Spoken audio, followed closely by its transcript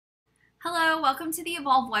Hello, welcome to the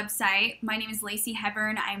Evolve website. My name is Lacey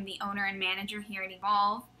Hebern. I'm the owner and manager here at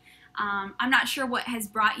Evolve. I'm not sure what has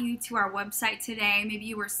brought you to our website today. Maybe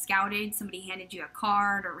you were scouted, somebody handed you a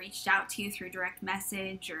card or reached out to you through direct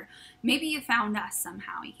message, or maybe you found us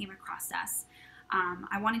somehow, you came across us.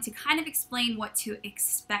 I wanted to kind of explain what to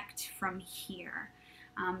expect from here.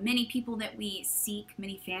 Many people that we seek,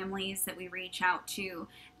 many families that we reach out to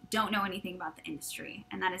don't know anything about the industry,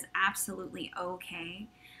 and that is absolutely okay.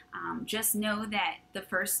 Just know that the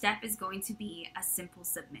first step is going to be a simple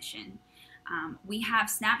submission. We have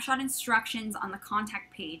snapshot instructions on the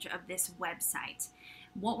contact page of this website.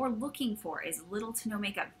 What we're looking for is little to no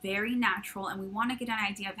makeup, very natural, and we want to get an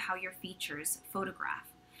idea of how your features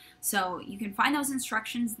photograph. So you can find those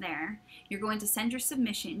instructions there. You're going to send your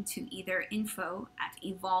submission to either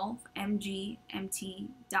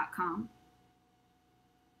info@evolvemgmt.com.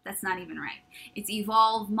 That's not even right. It's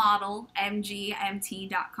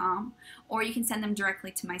evolvemodelmgmt.com, or you can send them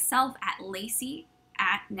directly to myself at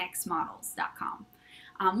lacey@nextmodels.com.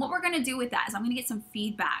 What we're going to do with that is I'm going to get some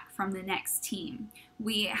feedback from the Next team.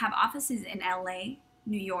 We have offices in LA,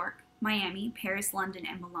 New York, Miami, Paris, London,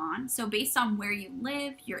 and Milan. So based on where you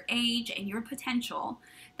live, your age, and your potential,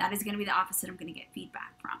 that is going to be the office that I'm going to get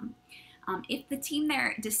feedback from. If the team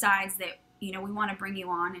there decides that we want to bring you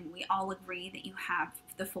on and we all agree that you have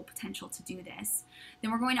the full potential to do this, then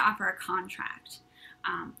we're going to offer a contract.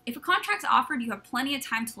 If a contract's offered, you have plenty of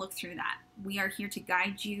time to look through that. We are here to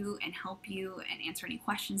guide you and help you and answer any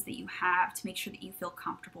questions that you have to make sure that you feel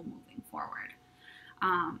comfortable moving forward.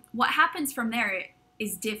 What happens from there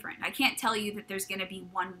is different. I can't tell you that there's going to be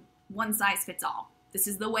one size fits all. This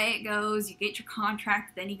is the way it goes. You get your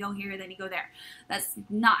contract, then you go here, then you go there. That's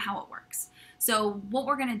not how it works. So what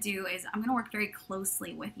we're going to do is I'm going to work very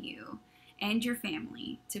closely with you and your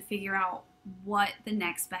family to figure out what the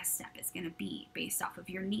next best step is going to be based off of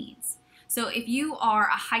your needs. So if you are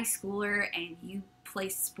a high schooler and you play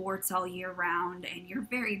sports all year round and you're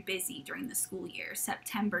very busy during the school year,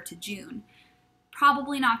 September to June,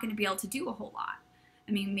 probably not going to be able to do a whole lot.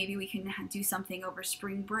 I mean, maybe we can do something over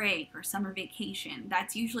spring break or summer vacation.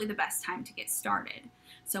 That's usually the best time to get started.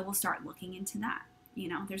 So we'll start looking into that.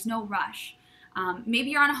 There's no rush. Maybe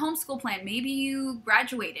you're on a homeschool plan. Maybe you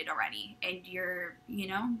graduated already and you're,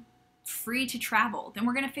 free to travel. Then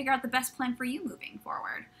we're going to figure out the best plan for you moving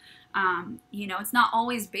forward. It's not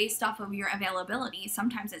always based off of your availability.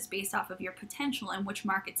 Sometimes it's based off of your potential and which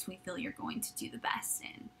markets we feel you're going to do the best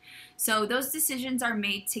in. So those decisions are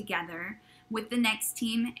made together with the Next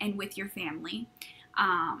team and with your family.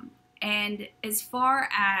 And as far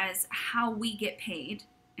as how we get paid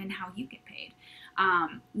and how you get paid,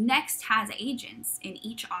 Next has agents in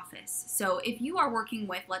each office. So if you are working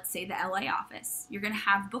with, let's say, the LA office, you're going to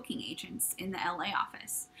have booking agents in the LA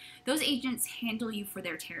office. Those agents handle you for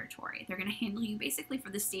their territory. They're going to handle you basically for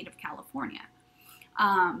the state of California.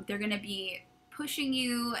 They're going to be pushing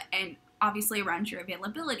you and obviously around your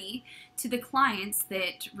availability to the clients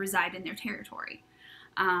that reside in their territory.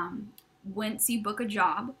 Once you book a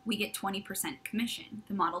job, we get 20% commission.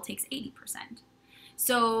 The model takes 80%.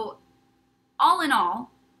 So all in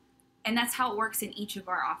all, and that's how it works in each of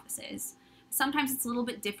our offices. Sometimes it's a little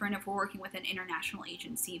bit different if we're working with an international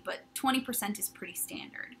agency, but 20% is pretty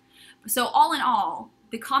standard. So all in all,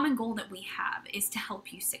 the common goal that we have is to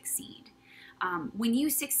help you succeed. When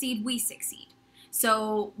you succeed, we succeed.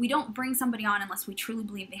 So we don't bring somebody on unless we truly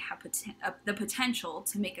believe they have the potential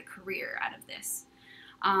to make a career out of this.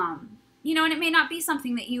 And it may not be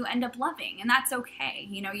something that you end up loving, and that's okay.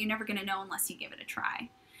 You're never going to know unless you give it a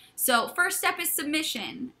try. So first step is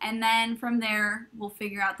submission, and then from there, we'll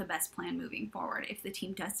figure out the best plan moving forward if the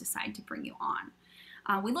team does decide to bring you on.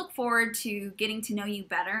 We look forward to getting to know you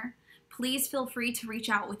better. Please feel free to reach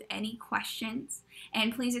out with any questions,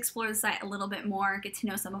 and please explore the site a little bit more, get to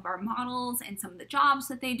know some of our models and some of the jobs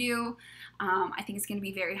that they do. I think it's going to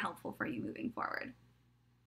be very helpful for you moving forward.